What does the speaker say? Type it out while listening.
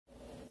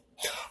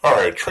All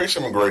right,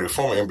 Tracy McGrady,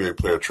 former NBA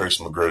player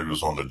Tracy McGrady,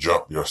 was on the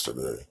jump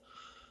yesterday,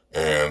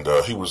 and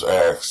he was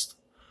asked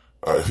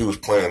if he was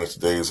playing in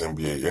today's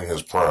NBA in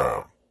his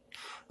prime,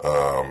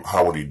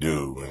 how would he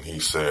do? And he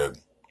said,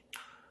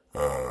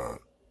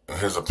 in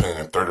his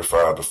opinion,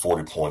 35 to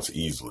 40 points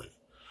easily.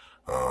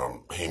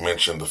 He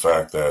mentioned the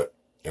fact that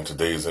in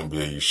today's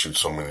NBA, you shoot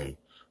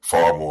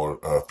far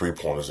more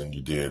three-pointers than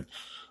you did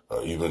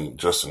even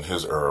just in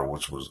his era,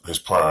 which was his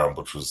prime,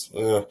 which was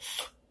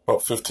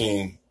about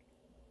 13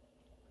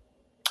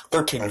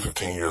 or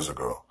 15 years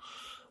ago.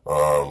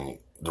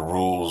 The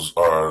rules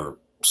are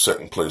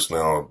set in place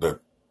now that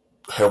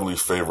heavily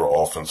favor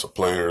offensive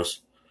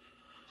players.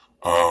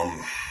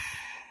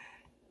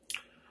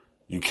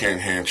 You can't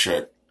hand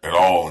check at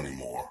all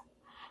anymore.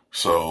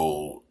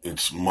 So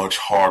it's much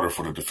harder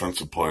for the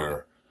defensive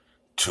player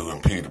to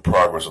impede the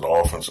progress of the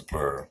offensive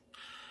player.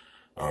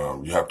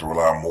 You have to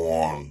rely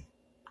more on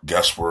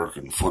guesswork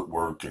and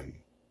footwork and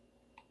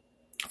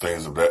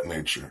things of that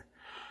nature.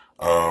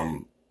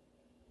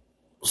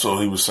 So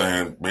he was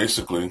saying,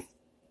 basically,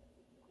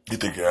 you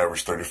think he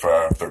averaged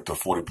 35 to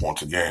 40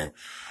 points a game.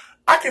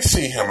 I could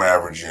see him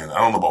averaging, I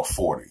don't know about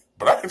 40,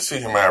 but I could see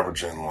him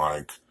averaging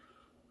like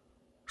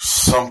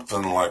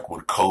something like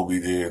what Kobe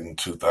did in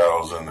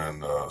 2000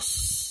 and,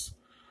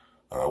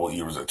 what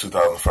year was it,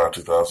 2005,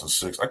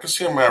 2006. I could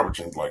see him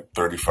averaging like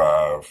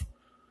 35,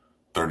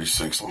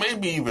 36,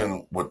 maybe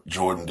even what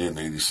Jordan did in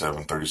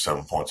 87,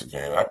 37 points a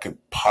game. I could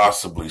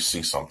possibly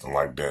see something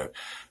like that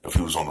if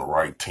he was on the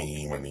right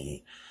team and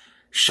he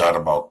shot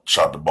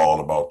the ball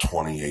about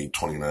 28,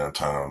 29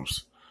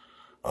 times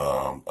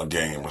a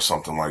game or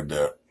something like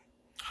that.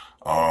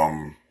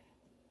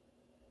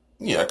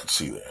 Yeah, I could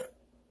see that.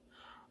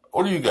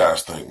 What do you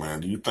guys think,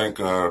 man? Do you think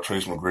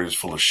Tracy McGrady is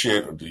full of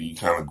shit, or do you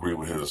kind of agree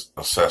with his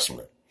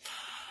assessment?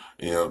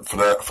 You know,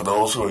 for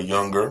those who are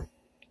younger,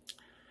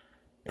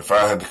 if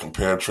I had to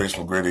compare Tracy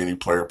McGrady to any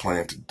player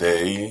playing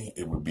today,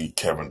 it would be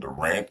Kevin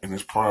Durant in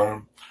his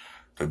prime.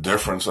 The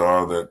difference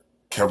are that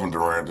Kevin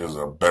Durant is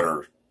a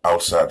better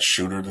outside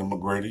shooter than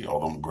McGrady,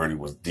 although McGrady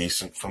was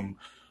decent from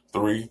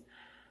three.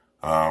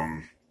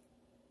 I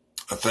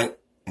think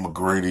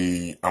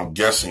McGrady, I'm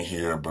guessing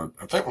here, but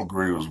I think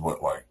McGrady was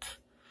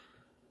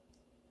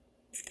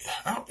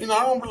I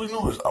don't really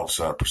know his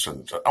outside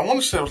percentage. I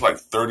want to say it was like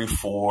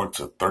 34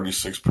 to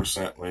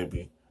 36%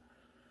 maybe.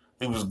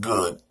 He was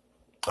good.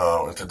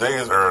 In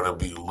today's era, that'd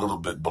be a little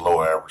bit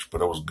below average,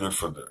 but it was good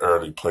for the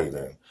era he played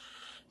in.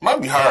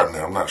 Might be higher than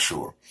that, I'm not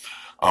sure.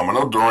 I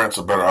know Durant's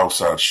a better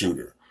outside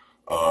shooter.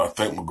 I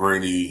think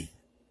McGrady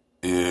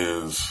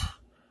is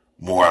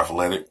more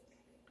athletic,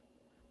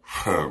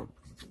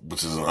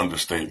 which is an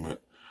understatement.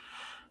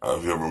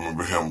 If you ever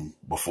remember him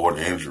before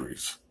the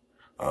injuries.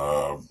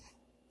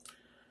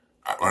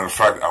 Matter of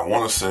fact, I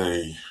want to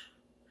say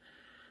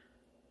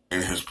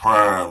in his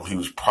prime, he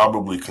was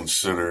probably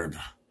considered,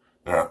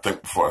 and I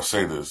think before I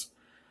say this,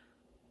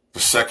 the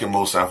second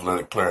most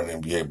athletic player in the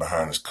NBA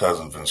behind his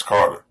cousin, Vince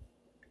Carter.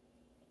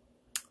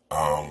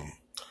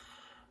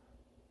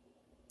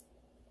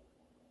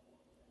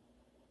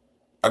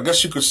 I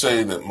guess you could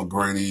say that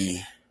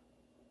McGrady,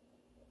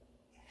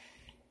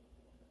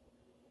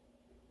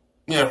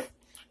 yeah,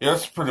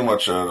 that's pretty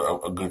much a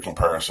good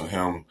comparison.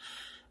 Him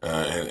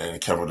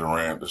and Kevin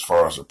Durant, as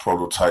far as a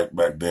prototype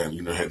back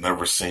then, had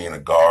never seen a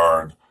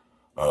guard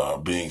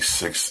being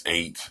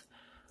 6'8",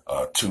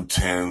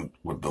 210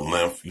 with the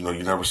length. You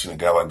never seen a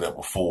guy like that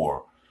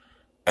before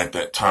at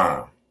that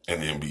time in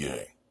the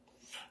NBA.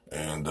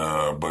 And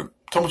but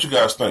tell me what you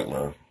guys think,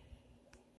 man.